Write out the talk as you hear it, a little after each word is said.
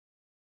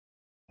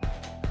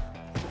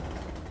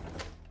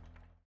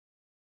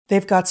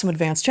they've got some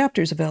advanced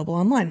chapters available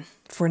online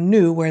for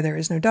new where there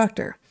is no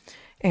doctor.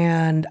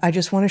 And I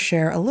just want to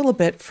share a little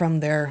bit from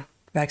their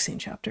vaccine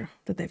chapter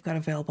that they've got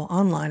available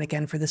online.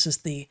 Again, for this is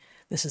the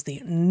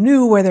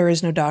new where there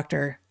is no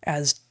doctor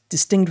as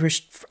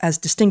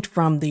distinct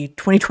from the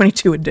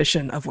 2022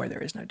 edition of where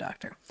there is no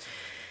doctor.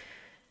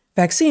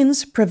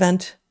 Vaccines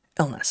prevent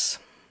illness.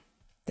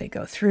 They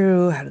go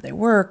through, how do they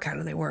work? How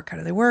do they work? How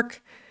do they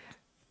work?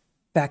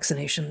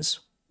 Vaccinations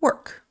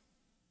work.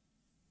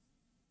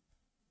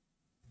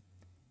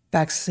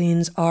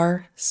 Vaccines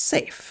are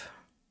safe.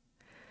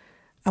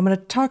 I'm going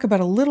to talk about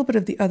a little bit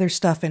of the other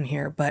stuff in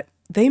here, but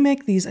they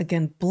make these,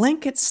 again,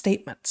 blanket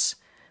statements.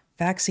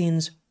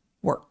 Vaccines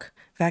work.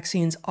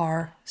 Vaccines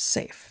are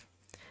safe.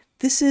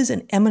 This is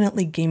an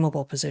eminently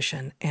gameable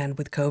position, and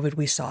with COVID,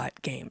 we saw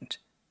it gamed.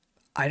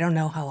 I don't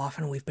know how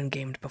often we've been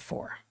gamed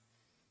before.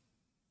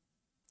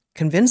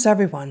 Convince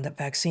everyone that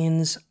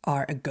vaccines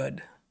are a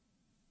good.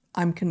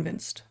 I'm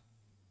convinced.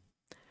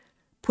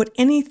 Put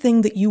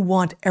anything that you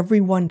want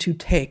everyone to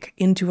take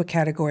into a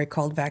category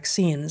called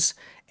vaccines,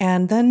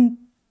 and then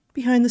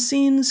behind the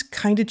scenes,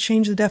 kind of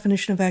change the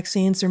definition of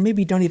vaccines, or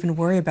maybe don't even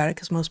worry about it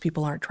because most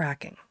people aren't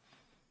tracking.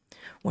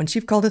 Once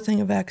you've called a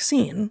thing a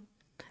vaccine,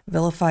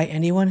 vilify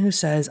anyone who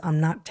says, I'm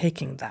not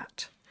taking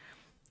that.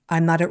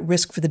 I'm not at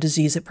risk for the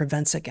disease it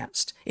prevents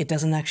against. It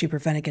doesn't actually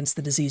prevent against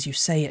the disease you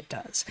say it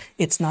does.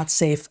 It's not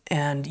safe,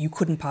 and you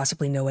couldn't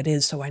possibly know it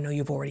is, so I know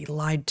you've already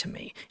lied to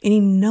me. Any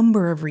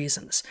number of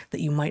reasons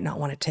that you might not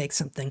want to take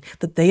something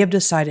that they have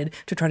decided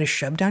to try to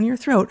shove down your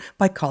throat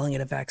by calling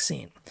it a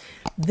vaccine.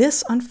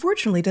 This,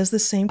 unfortunately, does the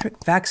same trick.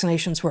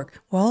 Vaccinations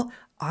work. Well,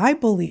 I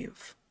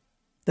believe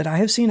that I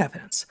have seen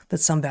evidence that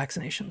some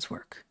vaccinations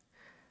work.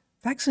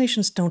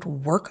 Vaccinations don't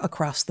work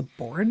across the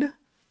board,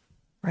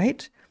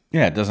 right?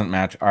 Yeah, it doesn't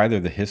match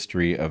either the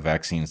history of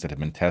vaccines that have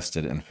been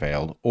tested and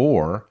failed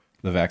or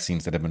the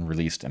vaccines that have been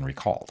released and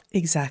recalled.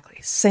 Exactly.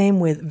 Same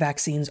with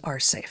vaccines are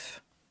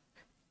safe.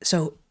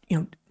 So,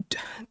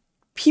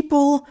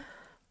 people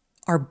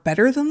are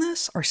better than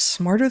this, are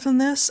smarter than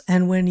this,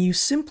 and when you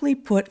simply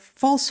put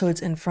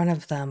falsehoods in front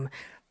of them,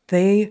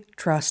 they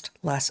trust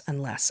less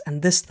and less.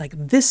 And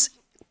this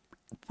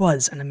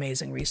was an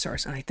amazing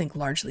resource, and I think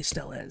largely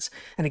still is.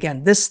 And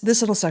again, this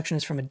little section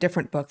is from a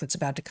different book that's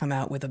about to come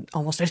out with an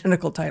almost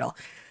identical title.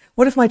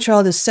 What if my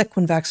child is sick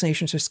when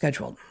vaccinations are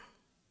scheduled?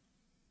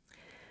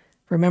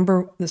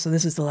 Remember, so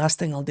this is the last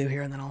thing I'll do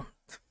here, and then I'll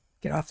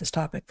get off this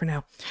topic for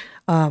now.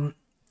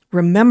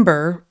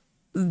 Remember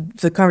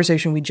the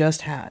conversation we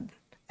just had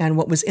and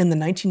what was in the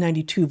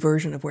 1992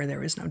 version of Where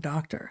There Is No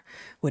Doctor,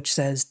 which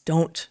says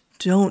don't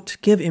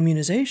give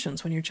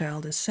immunizations when your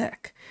child is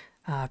sick.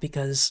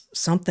 Because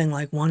something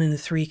like 1 in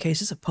 3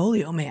 cases of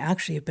polio may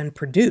actually have been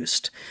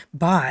produced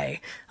by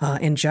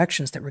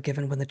injections that were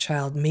given when the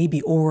child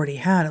maybe already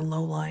had a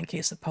low-lying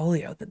case of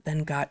polio that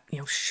then got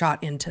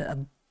shot into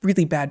a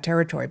really bad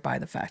territory by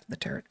the fact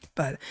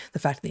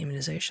of the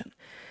immunization.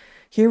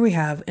 Here we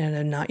have in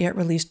a not yet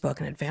released book,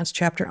 an advanced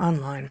chapter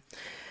online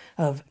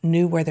of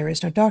New Where There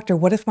Is No Doctor.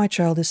 What if my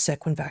child is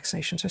sick when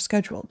vaccinations are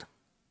scheduled?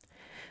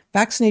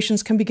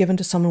 Vaccinations can be given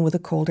to someone with a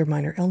cold or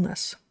minor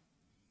illness.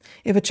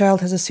 If a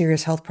child has a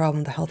serious health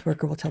problem, the health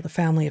worker will tell the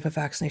family if a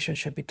vaccination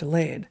should be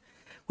delayed.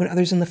 When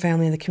others in the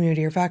family and the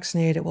community are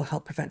vaccinated, it will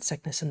help prevent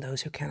sickness in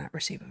those who cannot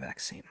receive a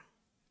vaccine.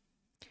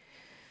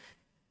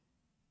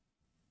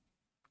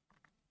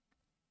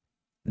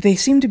 They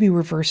seem to be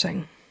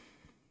reversing,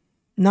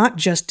 not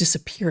just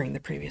disappearing the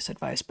previous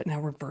advice, but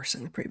now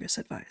reversing the previous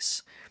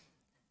advice.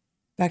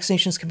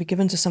 Vaccinations can be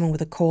given to someone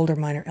with a cold or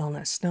minor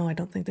illness. No, I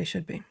don't think they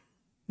should be.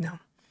 No.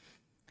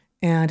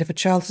 And if a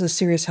child has a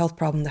serious health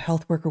problem, the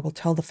health worker will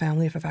tell the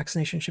family if a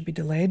vaccination should be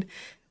delayed.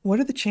 What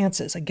are the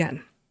chances,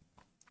 again,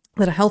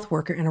 that a health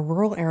worker in a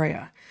rural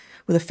area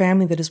with a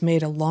family that has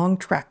made a long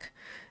trek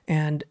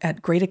and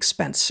at great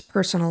expense,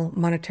 personal,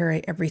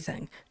 monetary,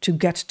 everything, to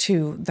get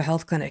to the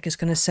health clinic is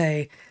going to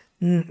say,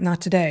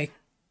 not today,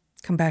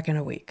 come back in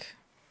a week?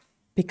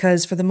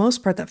 Because for the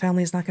most part, that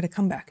family is not going to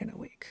come back in a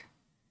week.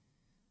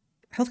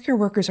 Healthcare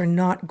workers are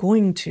not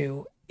going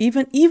to,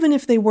 even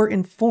if they were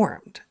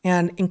informed,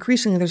 and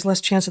increasingly there's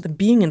less chance of them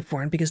being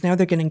informed because now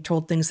they're getting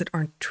told things that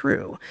aren't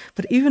true.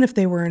 But even if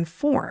they were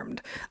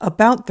informed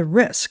about the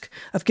risk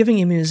of giving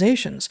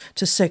immunizations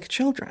to sick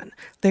children,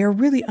 they are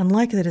really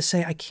unlikely to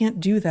say, I can't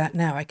do that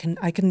now. I can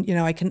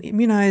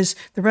immunize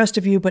the rest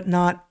of you, but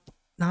not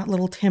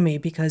little Timmy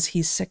because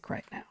he's sick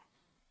right now.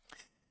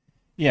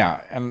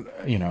 Yeah, and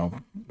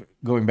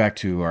going back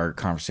to our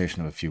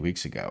conversation of a few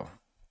weeks ago,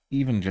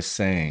 even just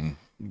saying,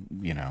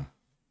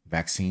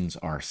 vaccines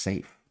are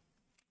safe.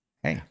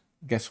 Hey,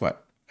 guess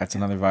what? That's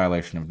another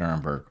violation of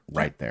Nuremberg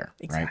right there,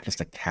 exactly. Right? Just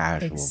a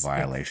casual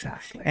violation.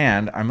 Exactly.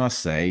 And I must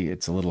say,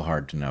 it's a little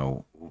hard to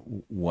know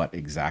what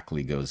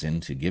exactly goes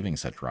into giving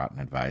such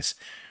rotten advice.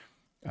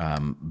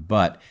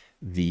 But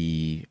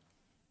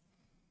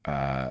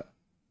I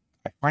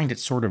find it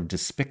sort of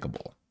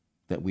despicable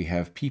that we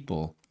have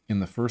people in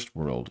the first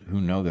world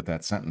who know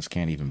that sentence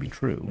can't even be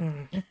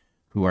true,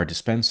 who are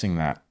dispensing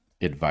that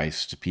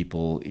advice to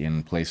people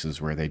in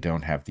places where they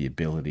don't have the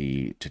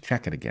ability to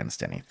check it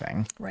against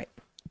anything. Right.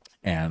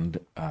 And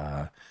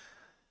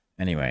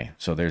anyway,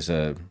 so there's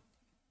a,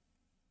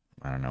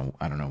 I don't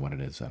know what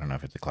it is. I don't know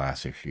if it's a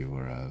class issue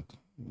or a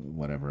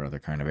whatever other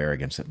kind of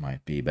arrogance it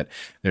might be, but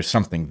there's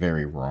something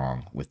very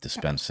wrong with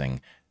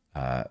dispensing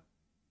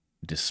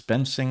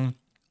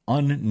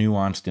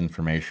unnuanced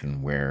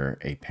information where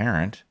a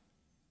parent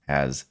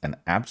has an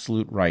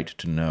absolute right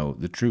to know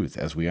the truth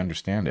as we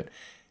understand it,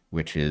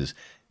 which is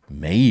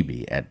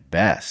maybe at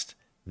best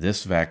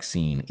this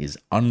vaccine is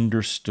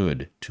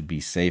understood to be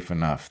safe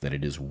enough that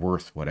it is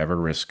worth whatever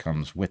risk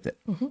comes with it,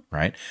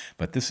 right?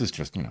 But this is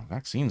just,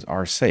 vaccines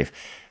are safe.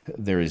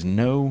 There is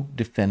no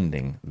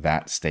defending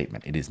that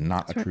statement. It is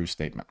not a true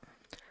statement.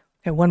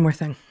 Okay, one more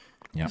thing.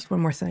 Yeah. Just one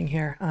more thing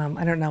here.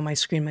 I don't know, my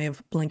screen may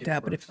have blinked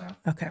out, but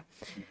okay.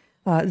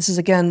 This is,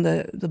 again,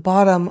 the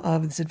bottom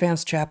of this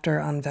advanced chapter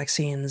on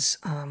vaccines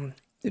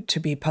to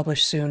be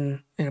published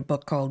soon in a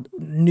book called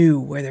New,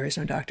 Where There Is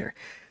No Doctor.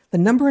 The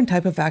number and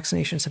type of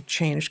vaccinations have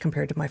changed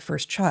compared to my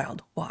first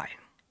child. Why?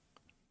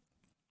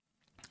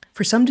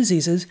 For some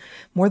diseases,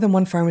 more than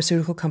one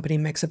pharmaceutical company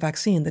makes a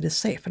vaccine that is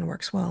safe and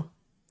works well.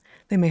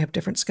 They may have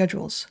different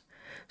schedules.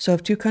 So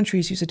if two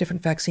countries use a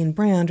different vaccine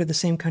brand or the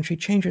same country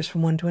changes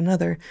from one to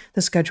another,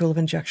 the schedule of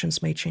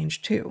injections may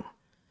change too.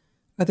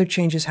 Other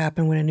changes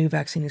happen when a new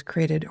vaccine is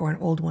created or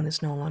an old one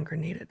is no longer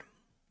needed.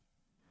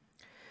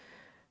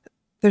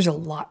 There's a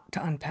lot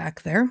to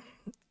unpack there.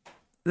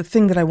 The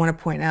thing that I want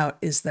to point out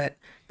is that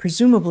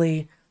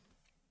presumably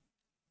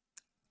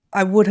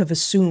I would have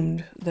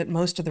assumed that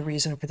most of the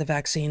reason for the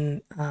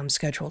vaccine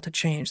schedule to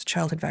change, the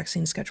childhood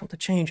vaccine schedule to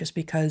change, is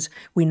because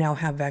we now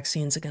have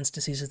vaccines against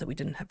diseases that we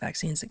didn't have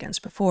vaccines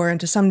against before. And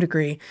to some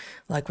degree,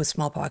 like with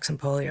smallpox and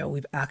polio,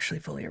 we've actually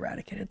fully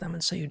eradicated them.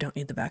 And so you don't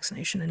need the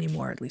vaccination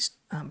anymore, at least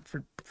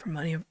for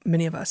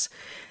many of us.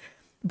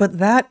 But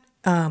that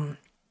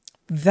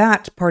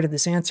part of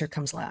this answer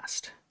comes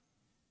last.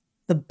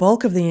 The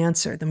bulk of the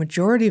answer, the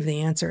majority of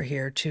the answer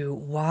here to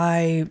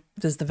why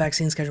does the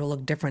vaccine schedule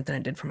look different than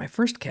it did for my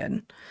first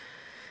kid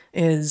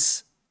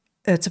is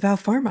it's about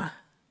pharma.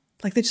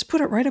 Like, they just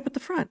put it right up at the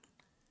front.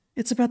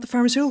 It's about the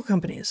pharmaceutical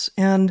companies,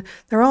 and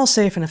they're all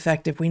safe and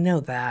effective. We know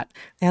that.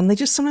 And they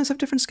just sometimes have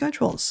different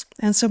schedules.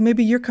 And so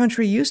maybe your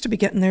country used to be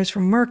getting theirs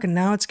from Merck, and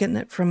now it's getting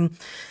it from,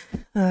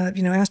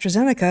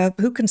 AstraZeneca.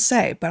 Who can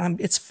say? But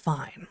it's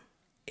fine.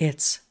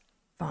 It's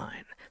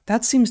fine.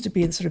 That seems to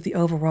be sort of the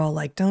overall,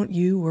 like, don't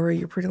you worry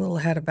your pretty little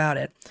head about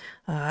it.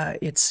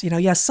 It's,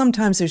 yes,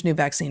 sometimes there's new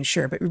vaccines,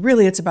 sure, but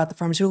really it's about the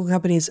pharmaceutical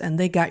companies, and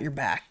they got your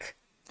back.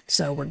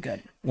 So we're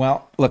good.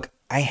 Well, look,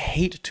 I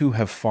hate to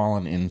have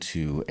fallen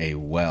into a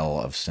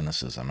well of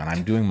cynicism, and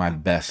I'm doing my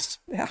best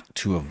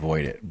to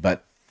avoid it.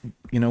 But,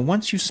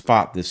 once you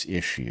spot this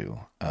issue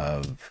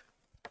of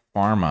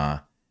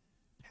pharma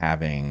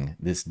having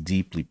this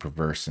deeply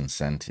perverse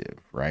incentive,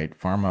 right?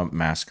 Pharma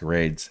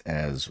masquerades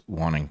as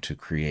wanting to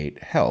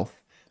create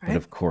health, right? But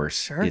of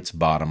course, its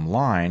bottom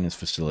line is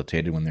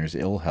facilitated when there's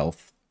ill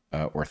health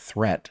or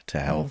threat to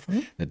health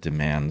that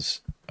demands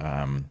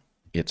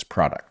its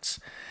products.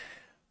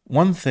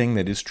 One thing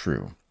that is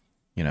true,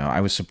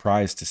 I was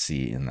surprised to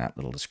see in that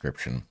little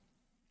description,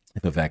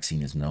 if a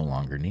vaccine is no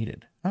longer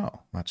needed. Oh,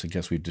 that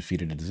suggests we've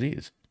defeated a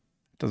disease.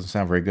 It doesn't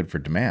sound very good for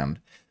demand.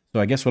 So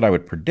I guess what I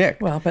would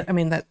predict. Well, but I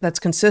mean that's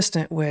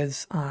consistent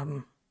with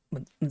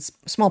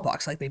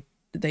smallpox. Like the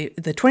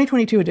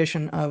 2022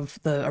 edition of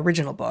the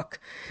original book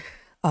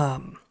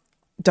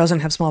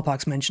doesn't have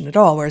smallpox mentioned at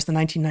all, whereas the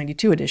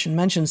 1992 edition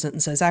mentions it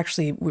and says,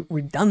 actually,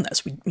 we've done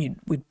this.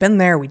 We've been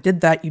there. We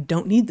did that. You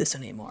don't need this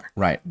anymore.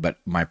 Right. But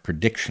my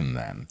prediction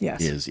then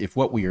is if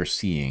what we are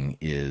seeing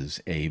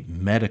is a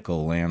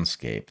medical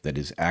landscape that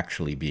is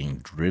actually being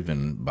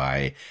driven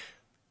by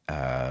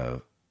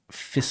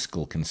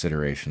fiscal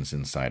considerations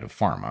inside of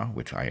pharma,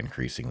 which I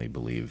increasingly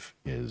believe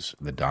is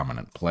the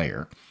dominant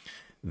player,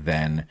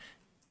 then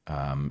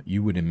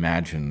you would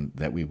imagine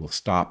that we will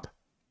stop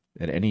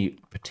at any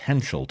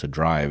potential to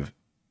drive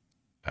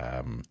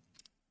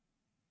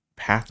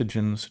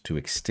pathogens to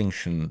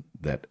extinction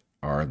that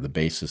are the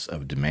basis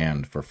of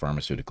demand for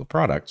pharmaceutical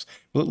products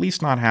will at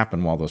least not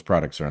happen while those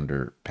products are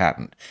under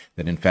patent.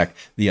 That in fact,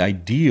 the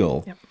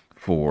ideal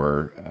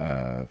for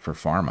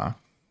pharma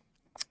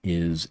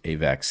is a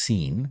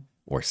vaccine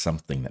or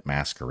something that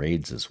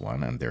masquerades as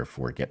one and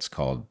therefore gets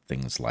called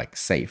things like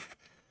safe,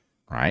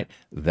 right?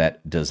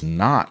 That does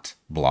not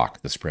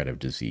block the spread of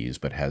disease,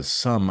 but has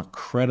some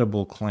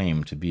credible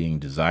claim to being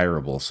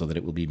desirable so that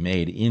it will be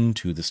made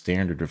into the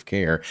standard of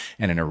care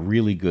and in a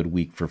really good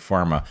week for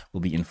pharma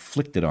will be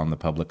inflicted on the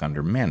public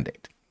under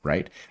mandate,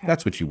 right?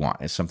 That's what you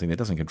want, is something that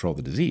doesn't control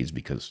the disease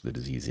because the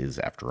disease is,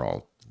 after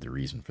all, the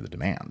reason for the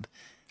demand.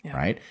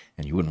 Right?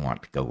 And you wouldn't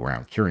want to go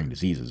around curing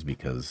diseases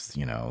because,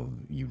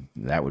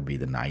 that would be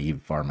the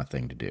naive pharma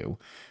thing to do.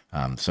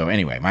 So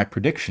anyway, my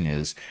prediction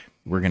is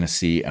we're going to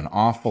see an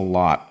awful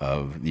lot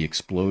of the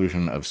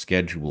explosion of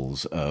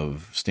schedules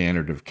of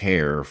standard of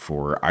care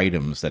for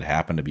items that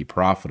happen to be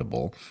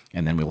profitable.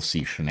 And then we'll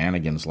see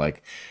shenanigans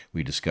like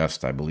we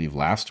discussed, I believe,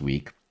 last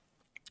week,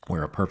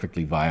 where a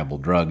perfectly viable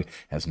drug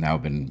has now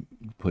been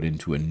put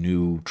into a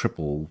new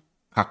triple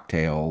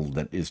cocktail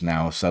that is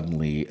now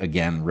suddenly,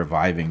 again,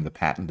 reviving the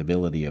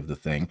patentability of the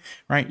thing,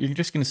 right? You're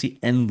just going to see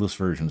endless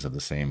versions of the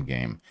same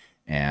game.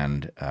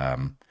 And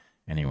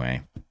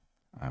anyway,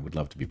 I would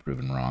love to be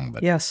proven wrong,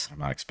 but yes, I'm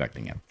not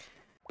expecting it.